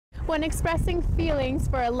When expressing feelings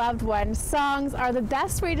for a loved one, songs are the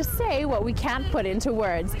best way to say what we can't put into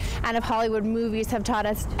words. And if Hollywood movies have taught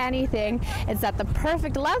us anything, it's that the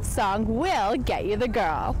perfect love song will get you the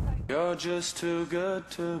girl. You're just too good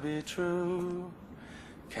to be true.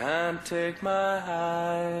 Can't take my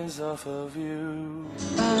eyes off of you.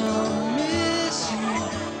 I'll miss you,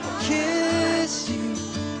 kiss you,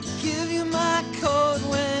 give you my coat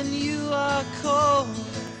when you are cold.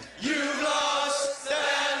 You've lost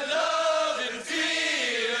that loving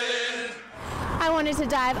feeling. I wanted to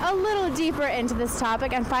dive a little deeper into this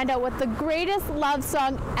topic and find out what the greatest love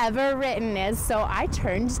song ever written is, so I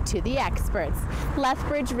turned to the experts,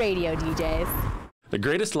 Lethbridge radio DJs. The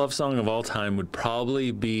greatest love song of all time would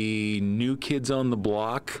probably be New Kids on the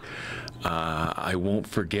Block. I Won't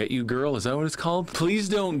Forget You, Girl. Is that what it's called? Please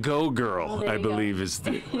Don't Go, Girl, I believe is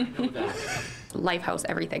the... Lifehouse,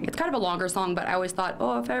 Everything. It's kind of a longer song, but I always thought,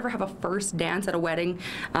 oh, if I ever have a first dance at a wedding,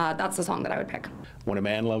 that's the song that I would pick. When a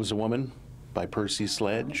Man Loves a Woman by Percy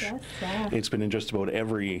Sledge. Oh, yes, It's been in just about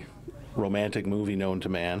every romantic movie known to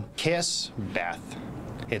man. Kiss, Beth.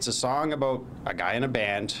 It's a song about a guy in a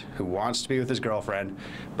band who wants to be with his girlfriend,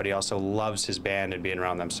 but he also loves his band and being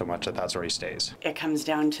around them so much that that's where he stays. It comes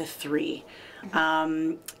down to three.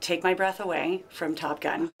 Take My Breath Away from Top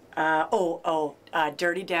Gun.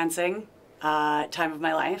 Dirty Dancing, Time of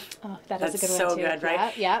My Life. Oh, that That's is a good so one too. good,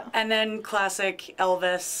 right? Yeah. And then classic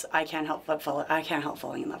Elvis, I Can't Help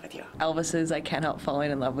Falling in Love with You. Elvis's I Can't Help Falling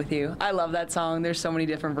in Love with You. I love that song. There's so many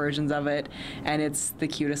different versions of it, and it's the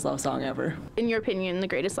cutest love song ever. In your opinion, the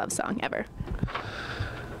greatest love song ever?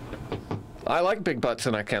 I like big butts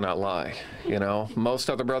and I cannot lie. You know, most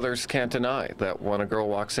other brothers can't deny that when a girl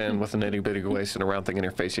walks in with an itty-bitty waist and a round thing in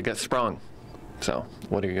her face, you get sprung. So,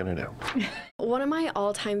 what are you gonna do? One of my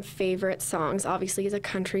all-time favorite songs, obviously, is a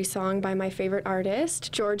country song by my favorite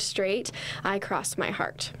artist, George Strait, I Crossed My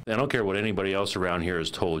Heart. I don't care what anybody else around here has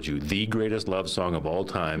told you. The greatest love song of all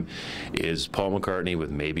time is Paul McCartney with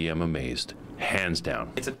Maybe I'm Amazed. Hands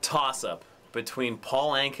down. It's a toss-up between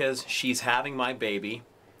Paul Anka's She's Having My Baby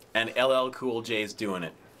and LL Cool J's Doing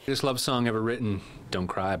It. Greatest love song ever written, Don't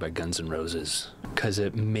Cry by Guns N' Roses, because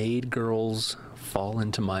it made girls fall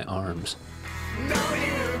into my arms.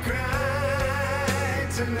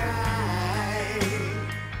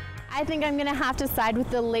 I think I'm gonna have to side with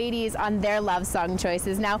the ladies on their love song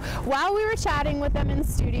choices. Now, while we were chatting with them in the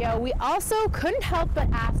studio, we also couldn't help but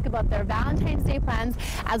ask about their Valentine's Day plans,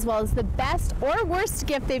 as well as the best or worst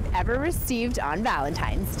gift they've ever received on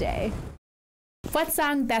Valentine's Day. What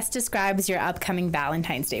song best describes your upcoming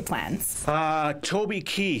Valentine's Day plans? Toby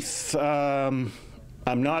Keith.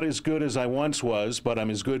 I'm not as good as I once was, but I'm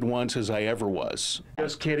as good once as I ever was.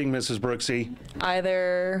 Just kidding, Mrs. Brooksy.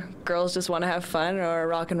 Either girls just want to have fun or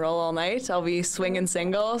rock and roll all night. I'll be swinging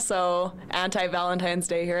single, so anti-Valentine's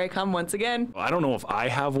Day, here I come once again. I don't know if I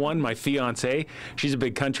have one. My fiance, she's a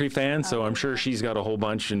big country fan, so I'm sure she's got a whole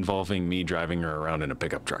bunch involving me driving her around in a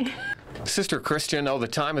pickup truck. Sister Christian, oh, the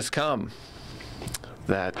time has come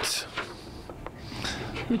that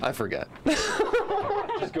I forget.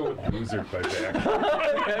 Just go with Loser by Jack.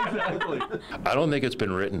 Exactly. I don't think it's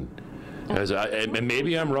been written. And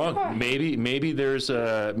maybe I'm wrong. Maybe there's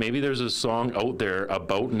a song out there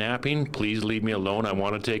about napping. Please leave me alone. I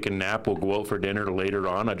want to take a nap. We'll go out for dinner later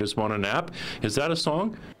on. I just want to nap. Is that a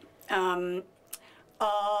song?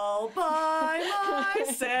 All by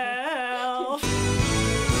myself.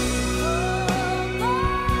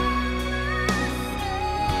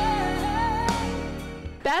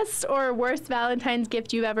 Best or worst Valentine's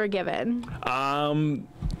gift you've ever given? Well,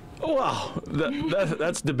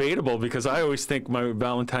 that's debatable because I always think my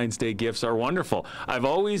Valentine's Day gifts are wonderful. I've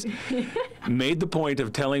always made the point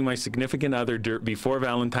of telling my significant other before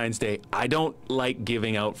Valentine's Day, I don't like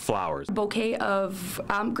giving out flowers. A bouquet of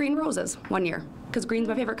green roses one year, because green's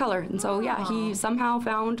my favorite color. And so, yeah, he somehow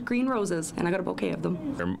found green roses, and I got a bouquet of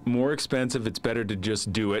them. They're more expensive. It's better to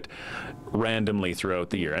just do it randomly throughout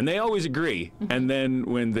the year. And they always agree. And then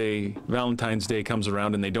when Valentine's Day comes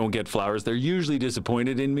around and they don't get flowers, they're usually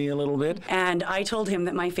disappointed in me a little bit. And I told him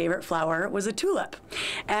that my favorite flower was a tulip.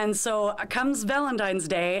 And so comes Valentine's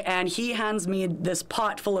Day, and he hands me this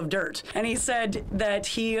pot full of dirt. And he said that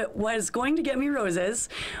he was going to get me roses,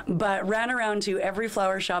 but ran around to every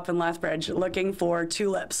flower shop in Lethbridge looking for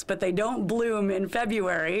tulips, but they don't bloom in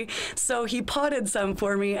February. So he potted some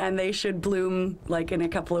for me, and they should bloom like in a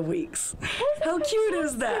couple of weeks. How cute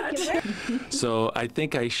is that? So I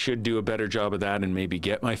think I should do a better job of that and maybe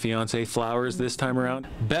get my fiance flowers this time around.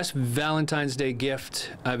 Best Valentine's Day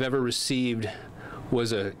gift I've ever received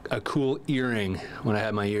was a cool earring when I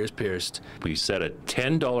had my ears pierced. We set a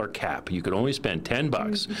 $10 cap. You could only spend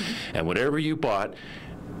 $10, and whatever you bought,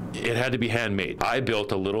 it had to be handmade. I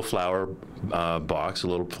built a little flower box, a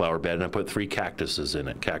little flower bed, and I put 3 cactuses in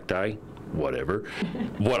it. Cacti, whatever.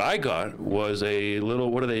 What I got was a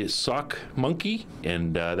little, what are they, sock monkey?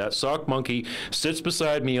 And that sock monkey sits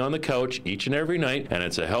beside me on the couch each and every night, and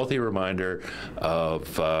it's a healthy reminder of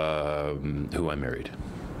who I married.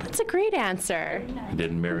 That's a great answer. I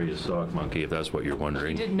didn't marry a sock monkey, if that's what you're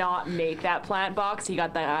wondering. He did not make that plant box. He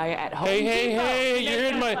got that guy at home. Hey,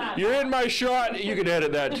 you're in my shot. You can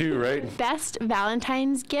edit that too, right? Best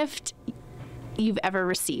Valentine's gift you've ever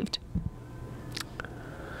received?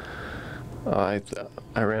 I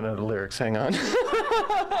ran out of lyrics. Hang on.